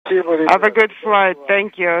Have a good flight.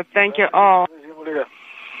 Thank you. Thank you all.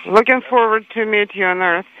 Looking forward to meet you on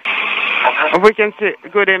Earth. We can see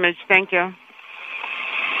good image. Thank you.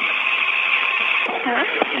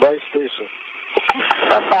 Bye, Stacy.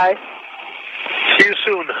 Bye-bye. See you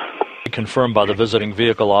soon. Confirmed by the visiting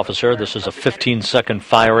vehicle officer, this is a 15-second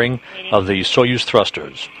firing of the Soyuz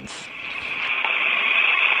thrusters.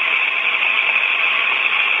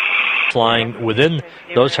 Flying within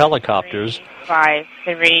those helicopters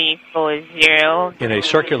 5340 in a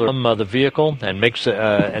circular the vehicle and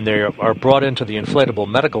and they are brought into the inflatable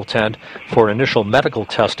medical tent for initial medical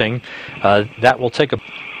testing. That will take a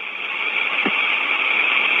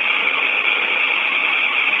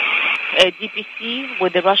DPC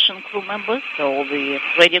with the Russian crew members, so the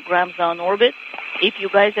radiograms are on orbit. If you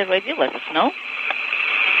guys are ready, let us know.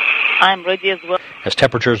 I'm ready as well. As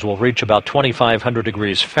temperatures will reach about 2,500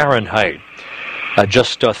 degrees Fahrenheit.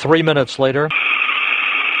 Just 3 minutes later.